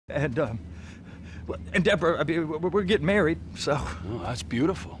And Deborah, I mean, we're getting married, so... Oh, that's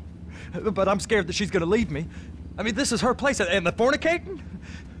beautiful. But I'm scared that she's gonna leave me. I mean, this is her place, and the fornicating?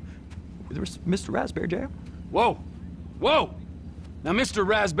 There's Mr. Raspberry Jam. Whoa! Whoa! Now, Mr.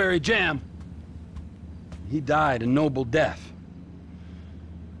 Raspberry Jam, he died a noble death,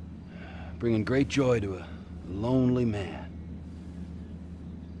 bringing great joy to a lonely man.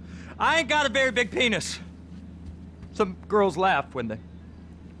 I ain't got a very big penis. Some girls laugh when they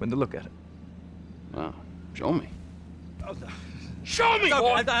look at it. Wow, show me. Oh, no. Show me, No,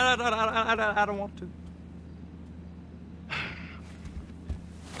 boy! I don't want to.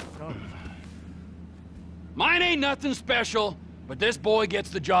 No. Mine ain't nothing special, but this boy gets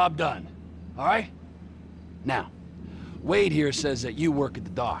the job done. All right? Now, Wade here says that you work at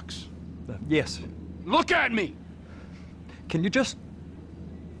the docks. Yes. Look at me! Can you just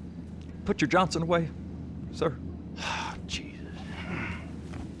put your Johnson away, sir? Oh, Jesus.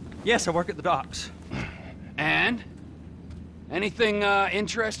 Yes, I work at the docks. And? Anything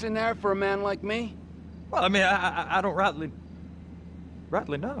interesting there for a man like me? Well, I mean, I don't rightly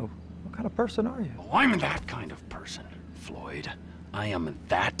know. What kind of person are you? Oh, I'm that kind of person, Floyd. I am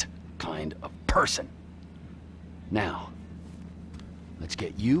that kind of person. Now, let's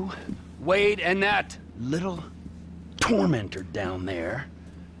get you, Wade, and that little tormentor down there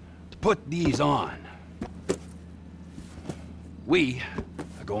to put these on. We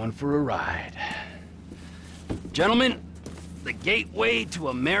are going for a ride. Gentlemen, the gateway to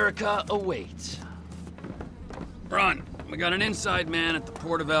America awaits. Ron, we got an inside man at the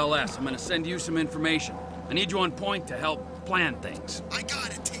port of LS. I'm gonna send you some information. I need you on point to help plan things. I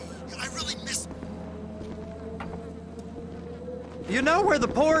got it, T. I really miss... You know where the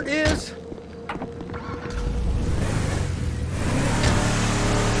port is?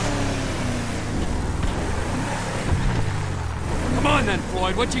 Come on then,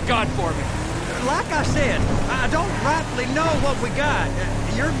 Floyd, what you got for me? Like I said, I don't rightly know what we got.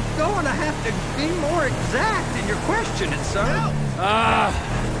 You're going to have to be more exact in your questioning, sir.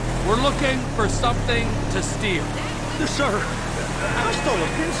 We're looking for something to steal. Sir, I stole a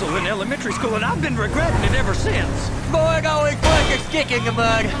pencil in elementary school, and I've been regretting it ever since. Boy, going quick is kicking a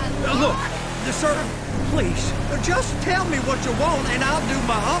mug. Look, sir, please, just tell me what you want, and I'll do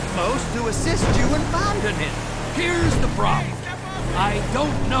my utmost to assist you in finding it. Here's the problem. I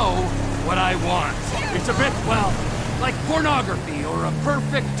don't know what I want. It's a bit, well, like pornography or a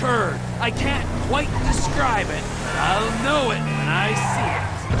perfect turd. I can't quite describe it. I'll know it when I see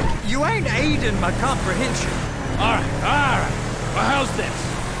it. You ain't aiding my comprehension. All right. Well, how's this?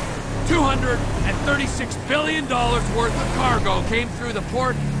 $236 billion worth of cargo came through the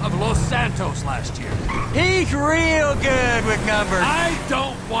port of Los Santos last year. He's real good with numbers. I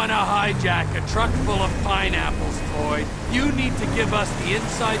don't want to hijack a truck full of pineapples, Floyd. You need to give us the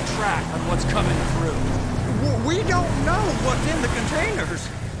inside track on what's coming through. We don't know what's in the containers.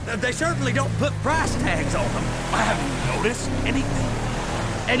 They certainly don't put price tags on them. I haven't noticed anything.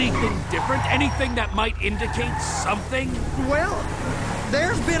 Anything different? Anything that might indicate something? Well,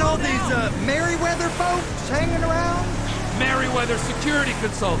 there's been all these Merryweather folks hanging around. Merryweather security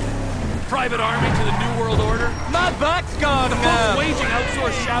consultant. Private army to the New World Order. My butt's gone The numb. folks waging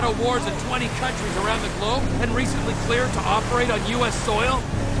outsourced shadow wars in 20 countries around the globe and recently cleared to operate on U.S. soil.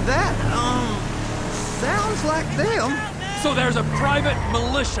 That, sounds like them. So there's a private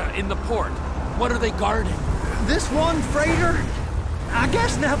militia in the port. What are they guarding? This one freighter, I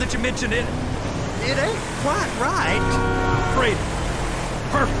guess now that you mention it, it ain't quite right. Freighter.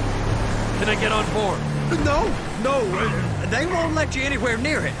 Perfect. Can I get on board? No, they won't let you anywhere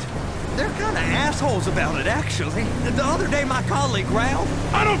near it. They're kind of assholes about it, actually. The other day, my colleague, Ralph...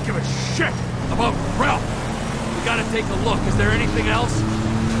 I don't give a shit about Ralph. We gotta take a look. Is there anything else?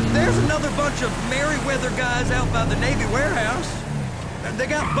 There's another bunch of Merryweather guys out by the Navy warehouse. They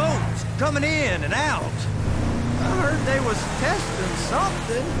got boats coming in and out. I heard they was testing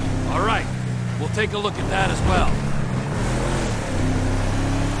something. All right. We'll take a look at that as well.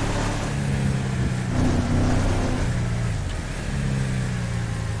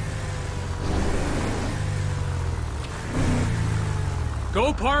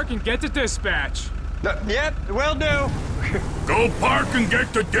 Go park and get to dispatch. Yep, will do. Go park and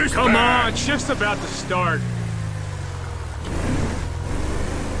get to dispatch. Come on, shift's about to start.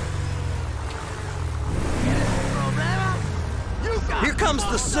 Here comes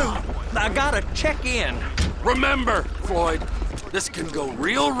the suit. I gotta check in. Remember, Floyd, this can go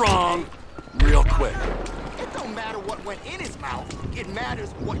real wrong real quick. It don't matter what went in his mouth. It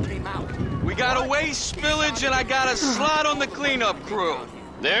matters what came out. We got a waste spillage and I got a slot on the cleanup crew.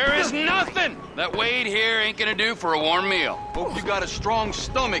 There is nothing that Wade here ain't gonna do for a warm meal. Hope you got a strong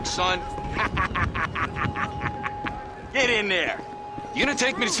stomach, son. Get in there. You gonna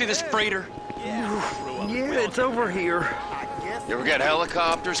take me to see this freighter? Yeah, it's over here. You ever get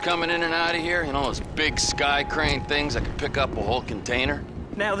helicopters coming in and out of here? You know, those big sky crane things that can pick up a whole container?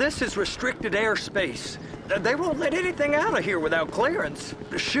 Now, this is restricted airspace. They won't let anything out of here without clearance.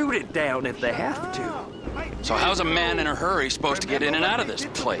 Shoot it down if they have to. So how's a man in a hurry supposed to get in and out of this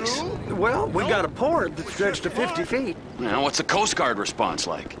place? Well, we got a port that stretched to 50 feet. You know, what's the Coast Guard response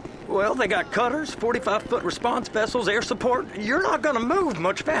like? Well, they got cutters, 45-foot response vessels, air support. You're not gonna move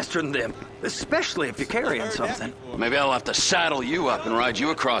much faster than them, especially if you're carrying something. Maybe I'll have to saddle you up and ride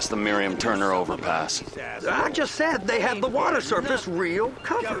you across the Miriam Turner overpass. I just said they had the water surface real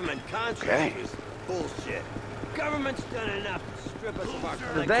covered. Okay. Bullshit. Government's done enough to strip us of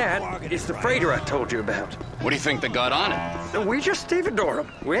our... That is the freighter I told you about. What do you think they got on it? We just stevedore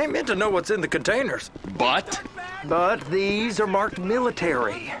them. We ain't meant to know what's in the containers. But? But these are marked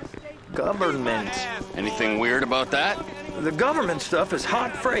military. Government. Anything weird about that? The government stuff is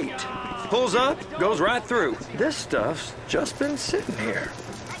hot freight. Pulls up, goes right through. This stuff's just been sitting here.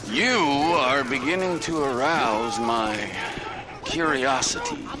 You are beginning to arouse my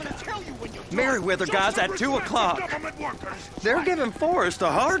curiosity. Merryweather guys at 2 o'clock. They're giving Forrest a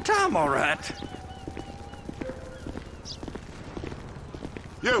hard time, all right.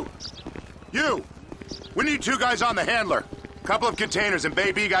 You! We need 2 guys on the handler. Couple of containers and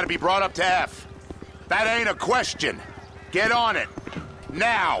Baby gotta be brought up to F. That ain't a question. Get on it.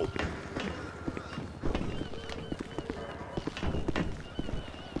 Now!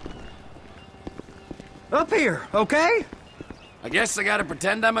 Up here, okay? I guess I gotta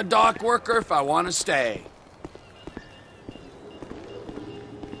pretend I'm a dock worker if I want to stay.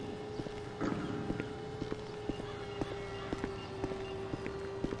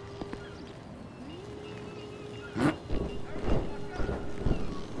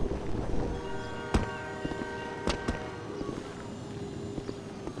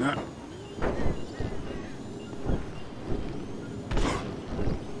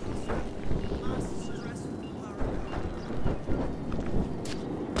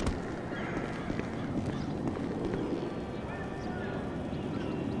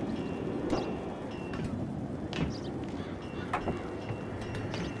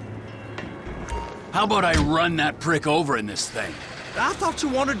 How about I run that prick over in this thing? I thought you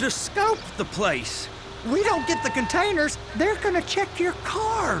wanted to scope the place. We don't get the containers, they're gonna check your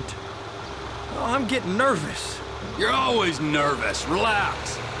card. Oh, I'm getting nervous. You're always nervous.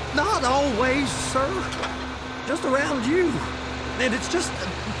 Relax. Not always, sir. Just around you. And it's just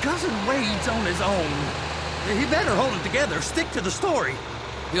Cousin Wade's on his own. He better hold it together, stick to the story.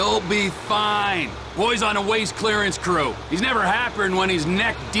 You'll be fine. Boy's on a waste clearance crew. He's never happier than when he's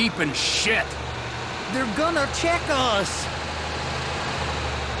neck deep in shit. They're gonna check us.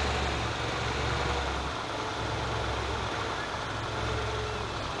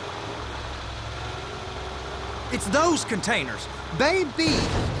 It's those containers. Baby!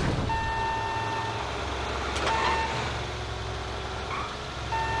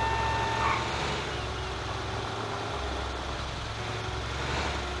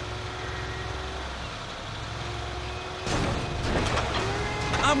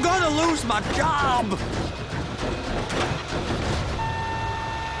 I'm gonna lose my job!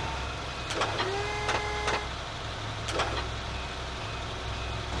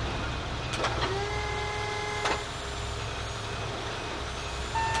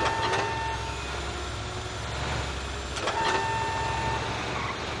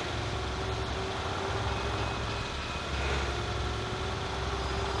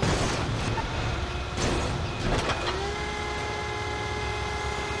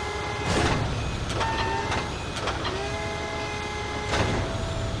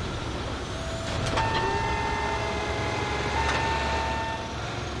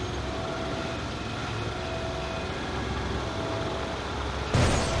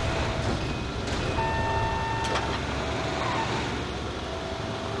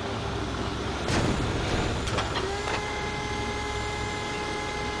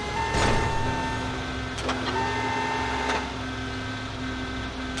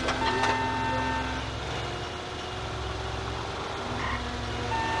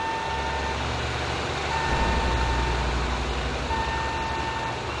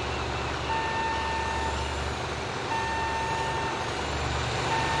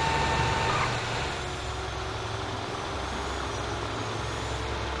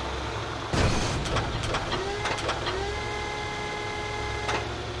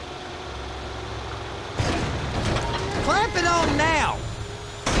 Clamp it on now!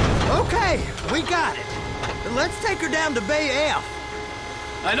 Okay, we got it. Let's take her down to Bay F.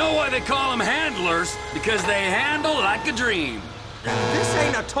 I know why they call them handlers, because they handle like a dream. This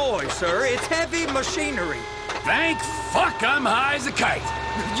ain't a toy, sir. It's heavy machinery. Thank fuck I'm high as a kite.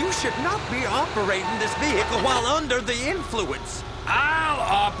 You should not be operating this vehicle while under the influence. I'll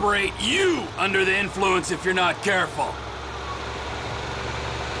operate you under the influence if you're not careful.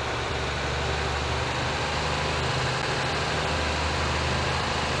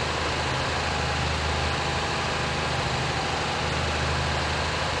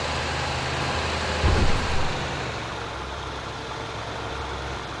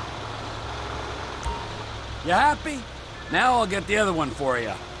 You happy? Now I'll get the other one for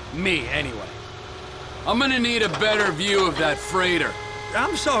you. Me, anyway. I'm gonna need a better view of that freighter.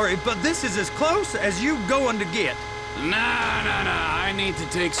 I'm sorry, but this is as close as you going to get. Nah. I need to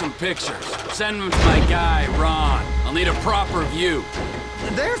take some pictures. Send them to my guy, Ron. I'll need a proper view.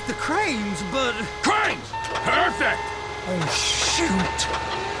 There's the cranes, but... Cranes! Perfect! Oh, shoot!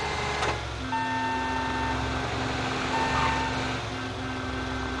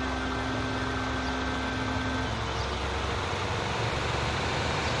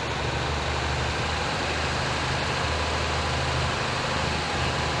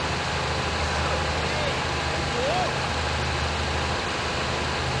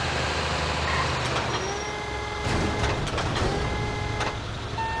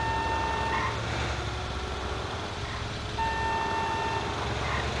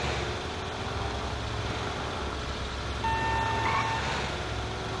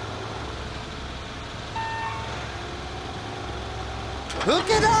 Hook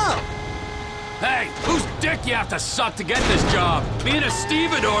it up! Hey, whose dick you have to suck to get this job? Being a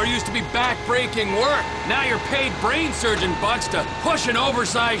stevedore used to be back-breaking work. Now you're paid brain surgeon bucks to push an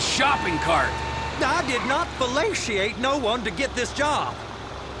oversized shopping cart. I did not fellatiate no one to get this job.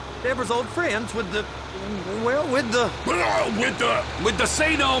 Deborah's old friends with the... well, with the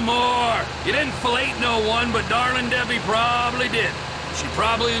say no more. You didn't fillet no one, but darling Debbie probably did. She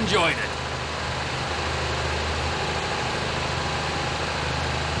probably enjoyed it.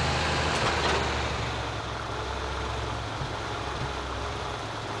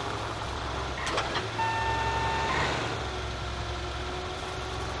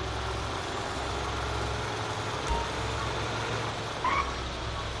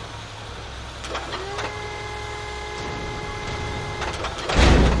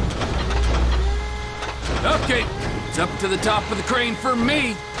 Okay, it's up to the top of the crane for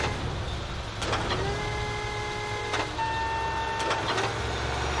me.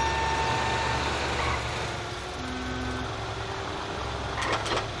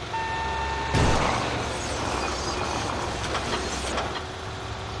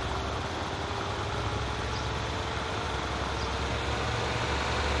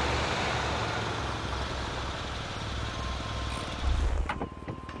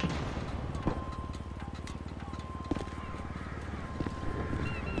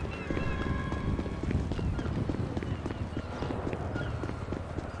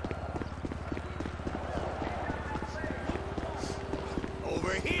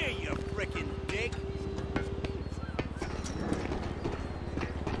 Over here, you frickin' dick!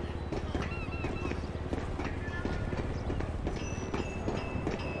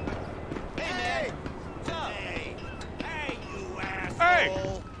 Hey, you asshole!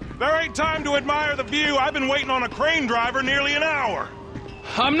 Hey! There ain't time to admire the view. I've been waiting on a crane driver nearly an hour.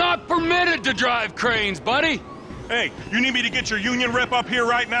 I'm not permitted to drive cranes, buddy. Hey, you need me to get your union rep up here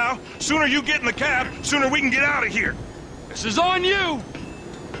right now? Sooner you get in the cab, sooner we can get out of here. This is on you.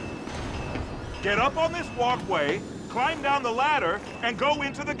 Get up on this walkway, climb down the ladder, and go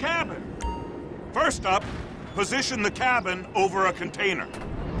into the cabin. First up, position the cabin over a container.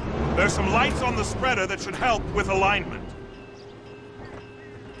 There's some lights on the spreader that should help with alignment.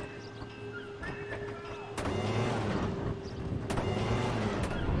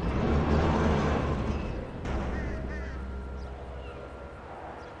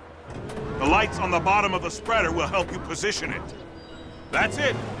 The lights on the bottom of the spreader will help you position it. That's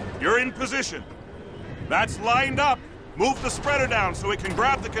it. You're in position. That's lined up. Move the spreader down so it can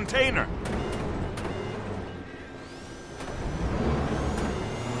grab the container.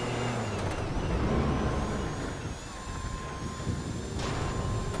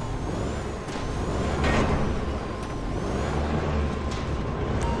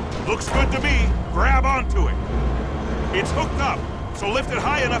 Looks good to me. Grab onto it. It's hooked up, so lift it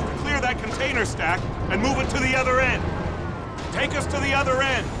high enough to clear that container stack and move it to the other end. Take us to the other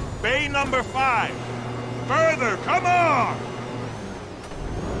end. Bay number 5. Further, come on!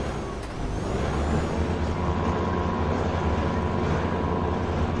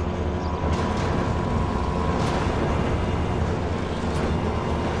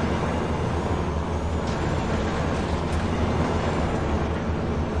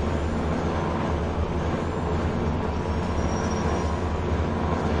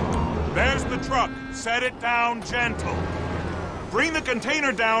 truck. Set it down gentle. Bring the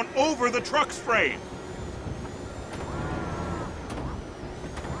container down over the truck's frame.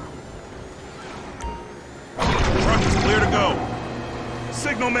 Truck is clear to go.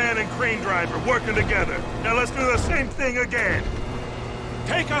 Signalman and crane driver working together. Now let's do the same thing again.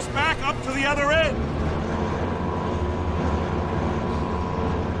 Take us back up to the other end.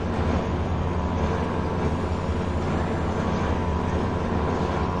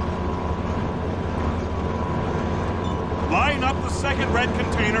 Line up the second red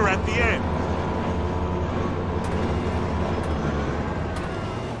container at the end.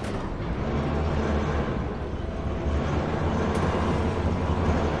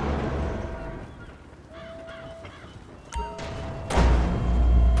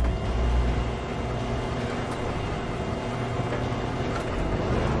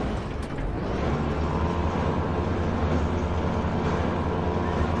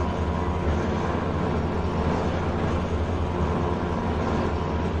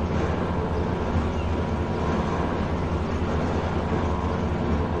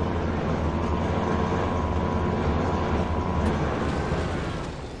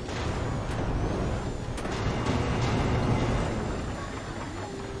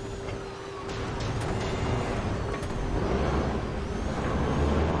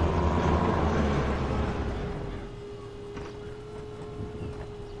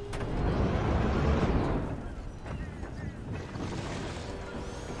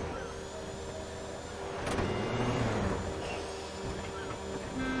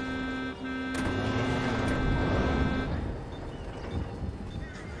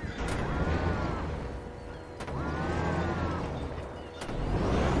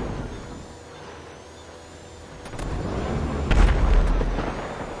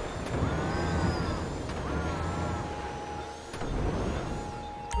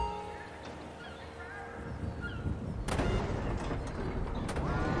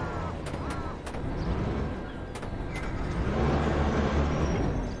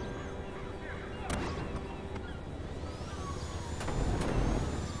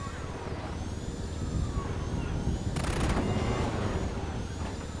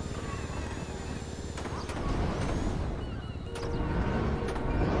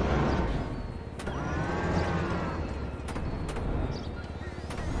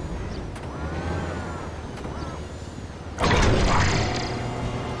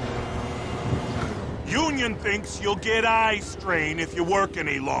 Union thinks you'll get eye strain if you work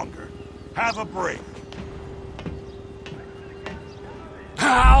any longer. Have a break.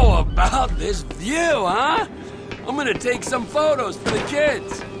 How about this view, huh? I'm gonna take some photos for the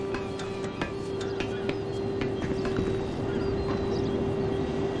kids.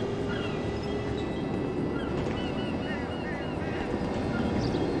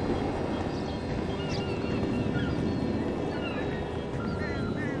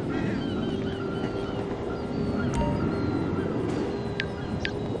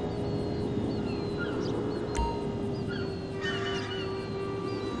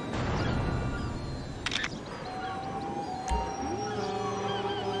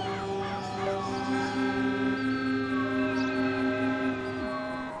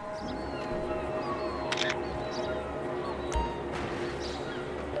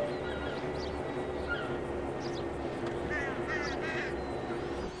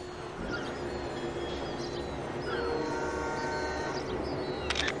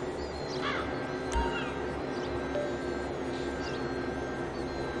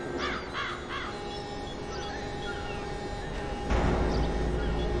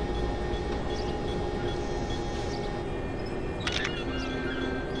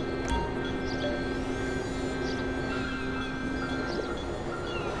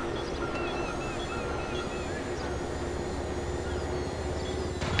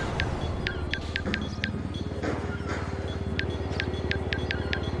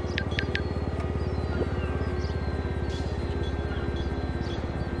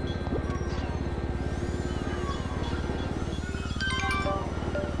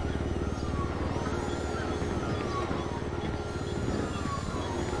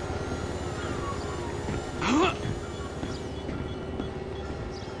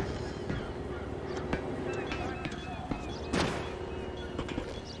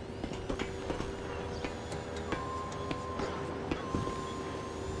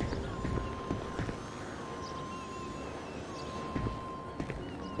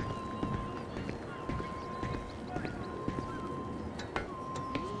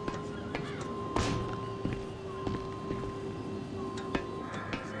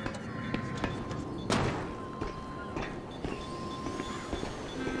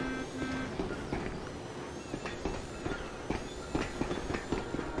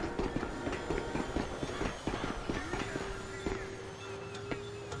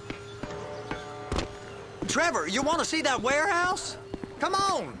 Trevor, you want to see that warehouse? Come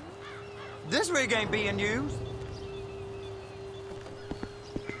on. This rig ain't being used.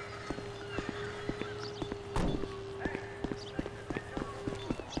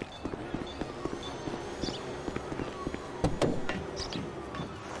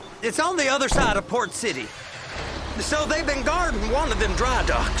 It's on the other side of Port City. So they've been guarding one of them dry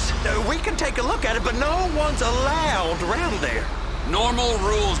docks. We can take a look at it, but no one's allowed around there. Normal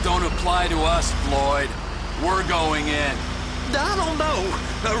rules don't apply to us, Floyd. We're going in. I don't know.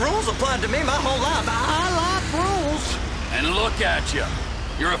 The rules applied to me my whole life. I like rules. And look at you.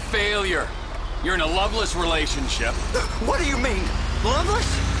 You're a failure. You're in a loveless relationship. What do you mean? Loveless?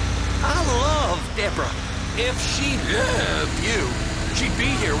 I love Deborah. If she loved you, she'd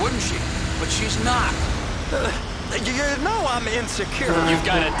be here, wouldn't she? But she's not. You know I'm insecure. You've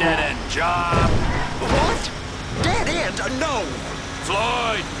got a dead-end job. What? Dead end? No.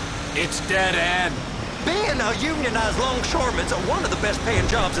 Floyd, it's dead end. Being a unionized longshoreman's one of the best paying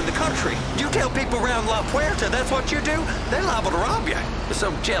jobs in the country. You tell people around La Puerta that's what you do, they're liable to rob you. They're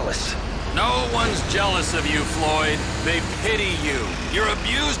so jealous. No one's jealous of you, Floyd. They pity you. You're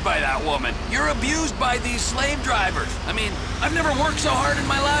abused by that woman. You're abused by these slave drivers. I mean, I've never worked so hard in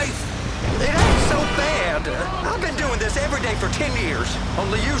my life. It ain't so bad. I've been doing this every day for 10 years,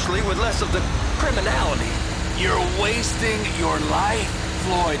 only usually with less of the criminality. You're wasting your life,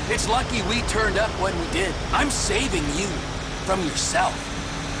 Floyd. It's lucky we turned up when we did. I'm saving you from yourself.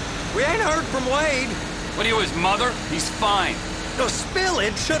 We ain't heard from Wade. What are you, his mother? He's fine. The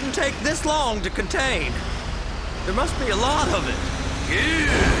spillage shouldn't take this long to contain. There must be a lot of it. Good.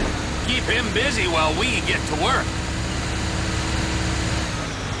 Keep him busy while we get to work.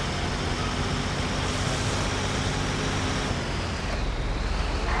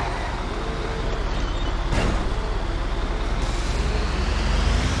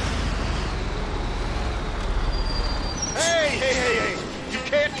 Hey! You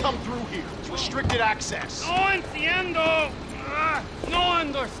can't come through here. It's restricted access. No entiendo. No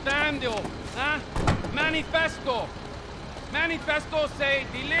understando. Manifesto. Manifesto say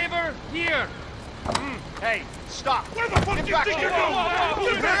deliver here. Hey, stop. Where the fuck do you think you're going?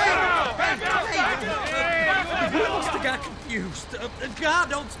 He must have got confused. God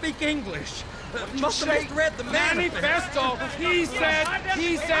don't speak English. Must have misread the Manifesto. He said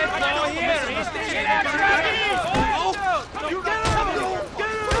go here. You get him! Get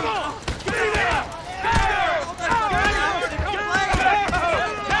him! Get him!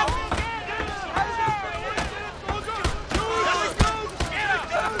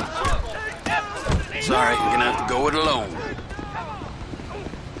 Sorry, you're gonna have to go it alone.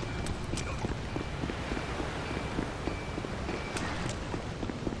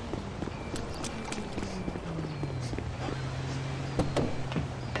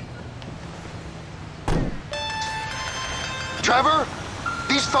 Trevor,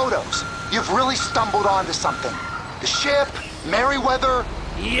 these photos, you've really stumbled onto something. The ship, Merryweather.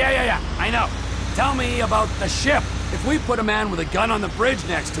 Yeah, I know. Tell me about the ship. If we put a man with a gun on the bridge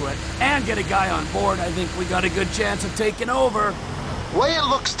next to it and get a guy on board, I think we got a good chance of taking over. Way it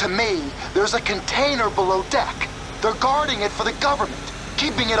looks to me, there's a container below deck. They're guarding it for the government,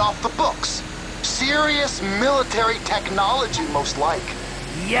 keeping it off the books. Serious military technology, most like.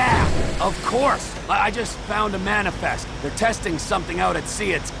 Yeah, of course. I just found a manifest. They're testing something out at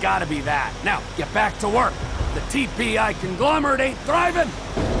sea. It's gotta be that. Now, get back to work. The TPI conglomerate ain't thriving.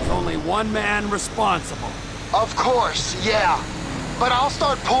 There's only one man responsible. Of course, yeah. But I'll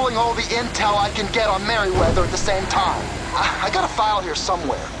start pulling all the intel I can get on Merryweather at the same time. I got a file here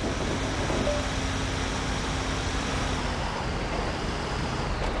somewhere.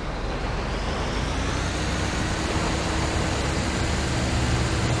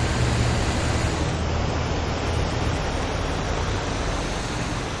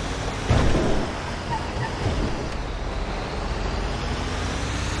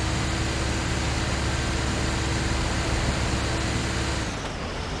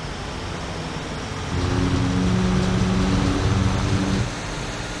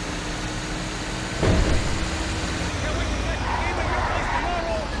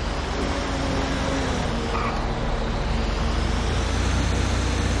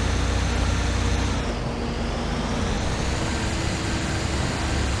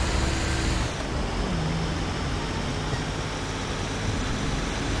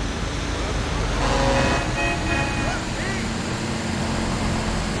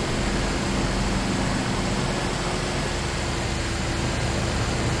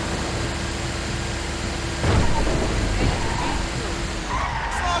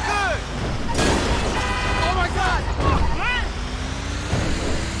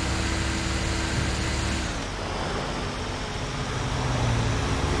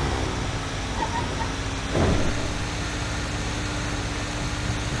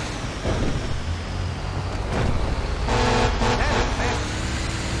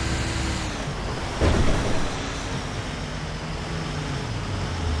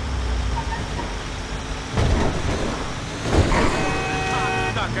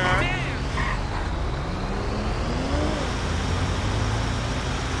 sucker!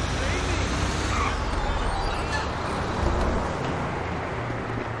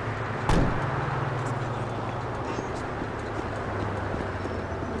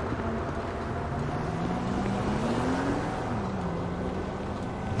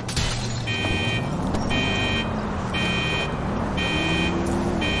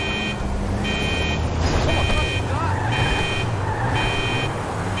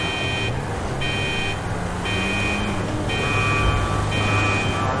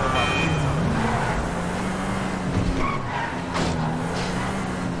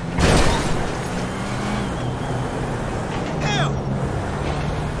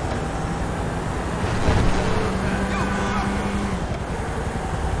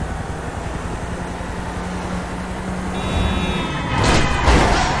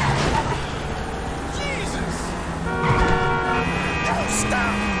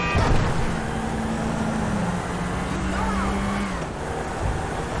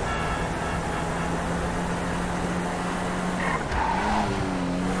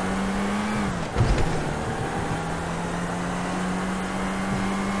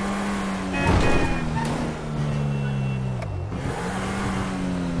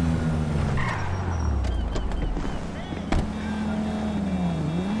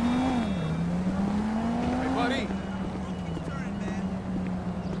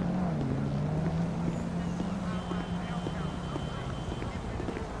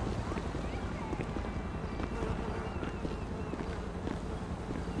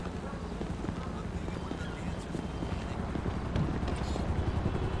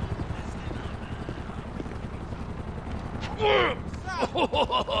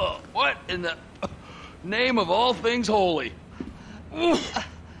 What in the name of all things holy?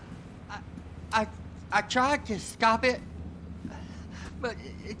 I tried to stop it, but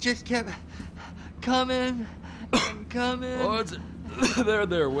it just kept coming and coming. Oh, it's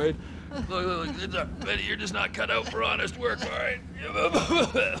there, Wade. Look, Betty, you're just not cut out for honest work, all right?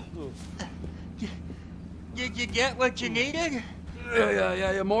 Did you get what you needed?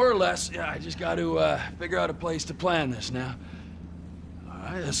 Yeah, more or less. Yeah, I just got to figure out a place to plan this now.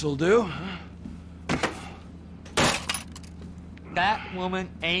 All right, this'll do. That woman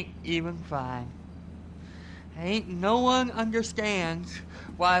ain't even fine. Ain't no one understands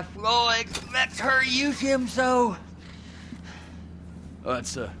why Floyd lets her use him so. Oh,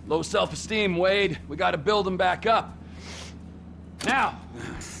 it's low self-esteem, Wade. We got to build him back up. Now.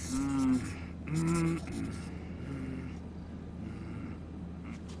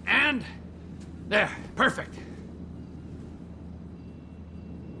 And there, perfect.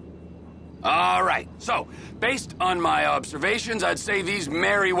 All right, so, based on my observations, I'd say these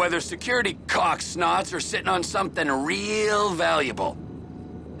Merryweather security cocksnots are sitting on something real valuable.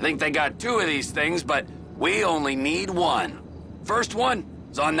 I think they got 2 of these things, but we only need 1. First one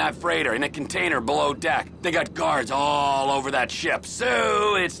is on that freighter in a container below deck. They got guards all over that ship,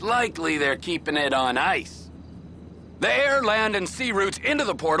 so it's likely they're keeping it on ice. The air, land, and sea routes into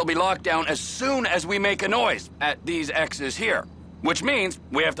the port will be locked down as soon as we make a noise at these X's here. Which means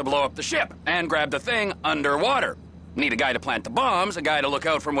we have to blow up the ship and grab the thing underwater. Need a guy to plant the bombs, a guy to look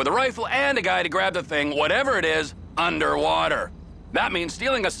out for him with a rifle, and a guy to grab the thing, whatever it is, underwater. That means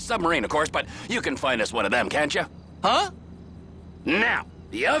stealing us a submarine, of course, but you can find us one of them, can't you? Huh? Now,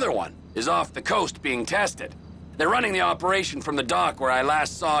 the other one is off the coast being tested. They're running the operation from the dock where I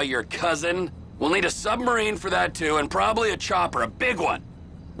last saw your cousin. We'll need a submarine for that too, and probably a chopper, a big one.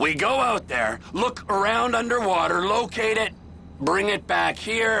 We go out there, look around underwater, locate it, bring it back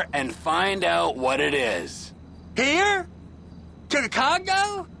here, and find out what it is. Here? To the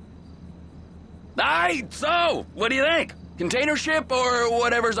Congo? Aye, so, what do you think? Container ship or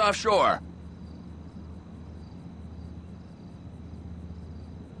whatever's offshore?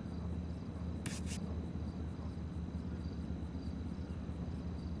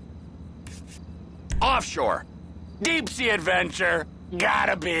 Offshore. Deep sea adventure.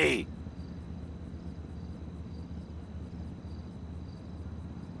 Gotta be.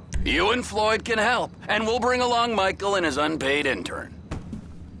 You and Floyd can help, and we'll bring along Michael and his unpaid intern.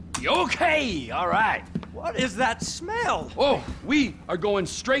 Okay, all right. What is that smell? Oh, we are going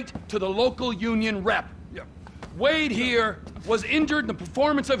straight to the local union rep. Wade here was injured in the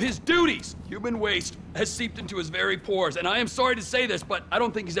performance of his duties. Human waste has seeped into his very pores, and I am sorry to say this, but I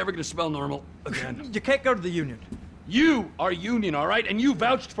don't think he's ever going to smell normal again. You can't go to the union. You are union, all right? And you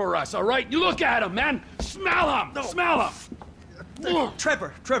vouched for us, all right? You look at him, man. Smell him. No. Smell him.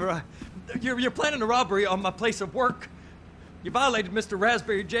 Trevor, you're planning a robbery on my place of work. You violated Mr.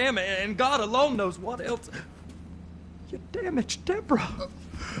 Raspberry Jam, and God alone knows what else. You damaged Deborah.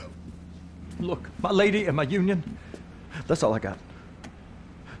 Look, my lady and my union, that's all I got.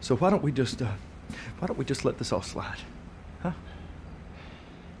 So why don't we just let this all slide, huh?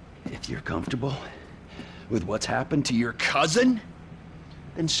 If you're comfortable with what's happened to your cousin,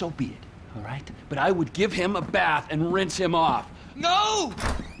 then so be it, all right? But I would give him a bath and rinse him off. No!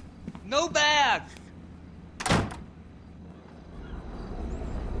 No baths!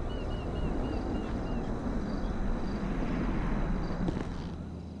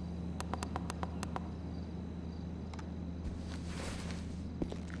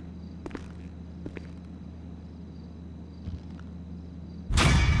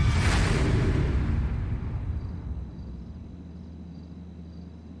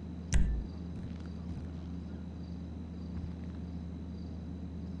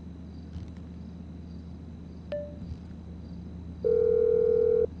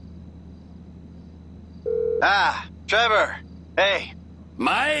 Ah, Trevor. Hey.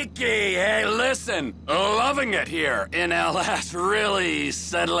 Mikey, hey, listen. Loving it here in LS. Really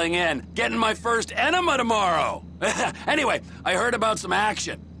settling in. Getting my first enema tomorrow. Anyway, I heard about some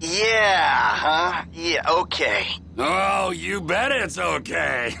action. Yeah, huh? Yeah, okay. Oh, you bet it's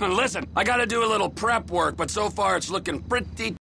okay. Listen, I gotta do a little prep work, but so far it's looking pretty